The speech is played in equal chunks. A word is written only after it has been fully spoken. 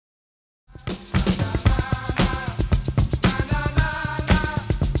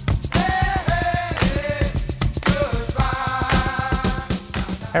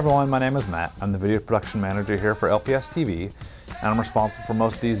Hey everyone, my name is Matt. I'm the video production manager here for LPS TV, and I'm responsible for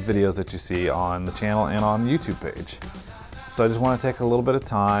most of these videos that you see on the channel and on the YouTube page. So I just want to take a little bit of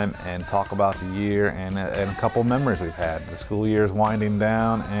time and talk about the year and a couple memories we've had. The school year is winding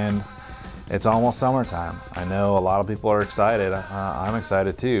down and it's almost summertime. I know a lot of people are excited. I'm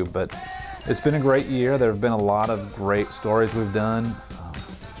excited too, but it's been a great year. There have been a lot of great stories we've done.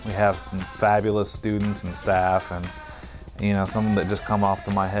 We have some fabulous students and staff, and you know, some that just come off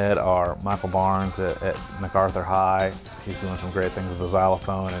to my head are Michael Barnes at MacArthur High. He's doing some great things with the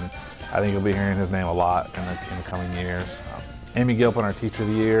xylophone, and I think you'll be hearing his name a lot in the coming years. Amy Gilpin, our Teacher of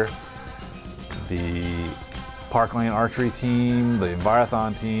the Year, the Park Lane Archery team, the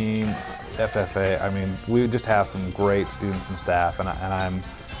Envirothon team, FFA. I mean, we just have some great students and staff, and I'm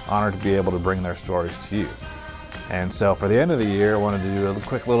honored to be able to bring their stories to you. And so for the end of the year, I wanted to do a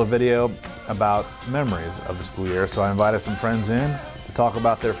quick little video about memories of the school year. So I invited some friends in to talk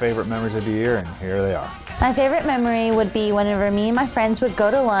about their favorite memories of the year, and here they are. My favorite memory would be whenever me and my friends would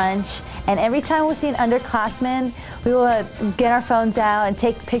go to lunch, and every time we see an underclassman, we would get our phones out and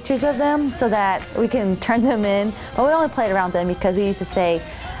take pictures of them so that we can turn them in. But we only played around them because we used to say,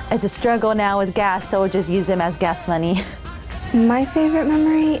 it's a struggle now with gas, so we'll just use them as gas money. My favorite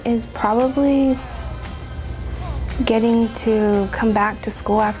memory is probably getting to come back to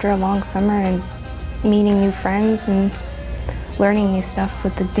school after a long summer and meeting new friends and learning new stuff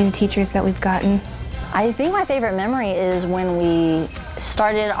with the new teachers that we've gotten. I think my favorite memory is when we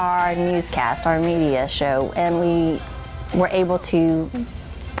started our newscast, our media show, and we were able to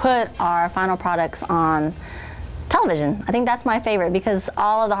put our final products on television. I think that's my favorite because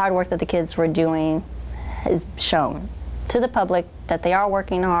all of the hard work that the kids were doing is shown to the public, that they are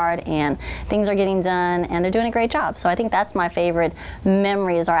working hard and things are getting done and they're doing a great job. So I think that's my favorite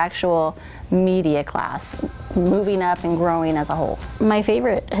memory, is our actual media class, moving up and growing as a whole. My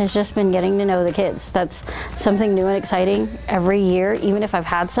favorite has just been getting to know the kids. That's something new and exciting every year. Even if I've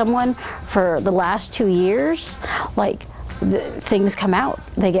had someone for the last 2 years, like things come out,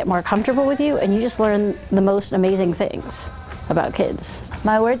 they get more comfortable with you, and you just learn the most amazing things about kids.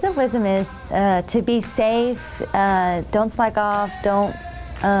 My words of wisdom is to be safe, don't slack off, don't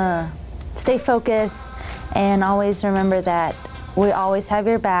stay focused, and always remember that we always have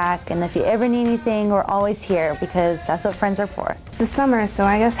your back, and if you ever need anything, we're always here, because that's what friends are for. It's the summer, so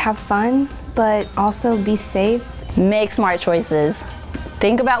I guess have fun, but also be safe. Make smart choices.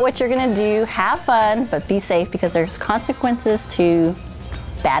 Think about what you're gonna do, have fun, but be safe, because there's consequences to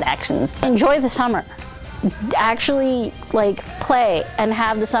bad actions. Enjoy the summer. Actually, like, play and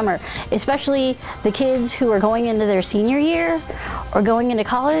have the summer, especially the kids who are going into their senior year or going into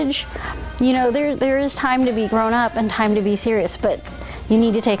college. You know, there is time to be grown up and time to be serious, but you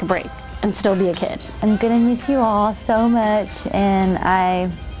need to take a break and still be a kid. I'm gonna miss you all so much, and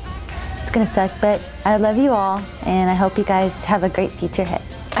it's gonna suck, but I love you all, and I hope you guys have a great future ahead.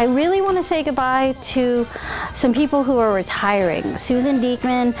 I really want to say goodbye to some people who are retiring. Susan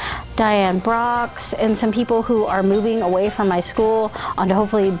Diekman, Diane Brox, and some people who are moving away from my school onto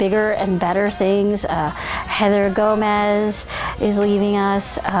hopefully bigger and better things. Heather Gomez is leaving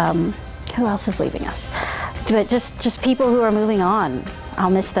us. Who else is leaving us? But just people who are moving on. I'll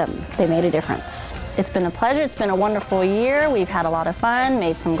miss them. They made a difference. It's been a pleasure. It's been a wonderful year. We've had a lot of fun,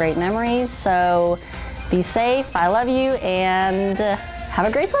 made some great memories. So be safe. I love you, and have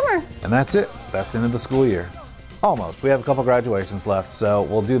a great summer. And that's it. That's the end of the school year. Almost. We have a couple graduations left, so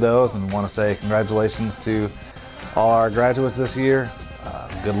we'll do those, and want to say congratulations to all our graduates this year.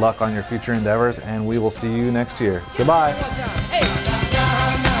 Good luck on your future endeavors, and we will see you next year. Goodbye.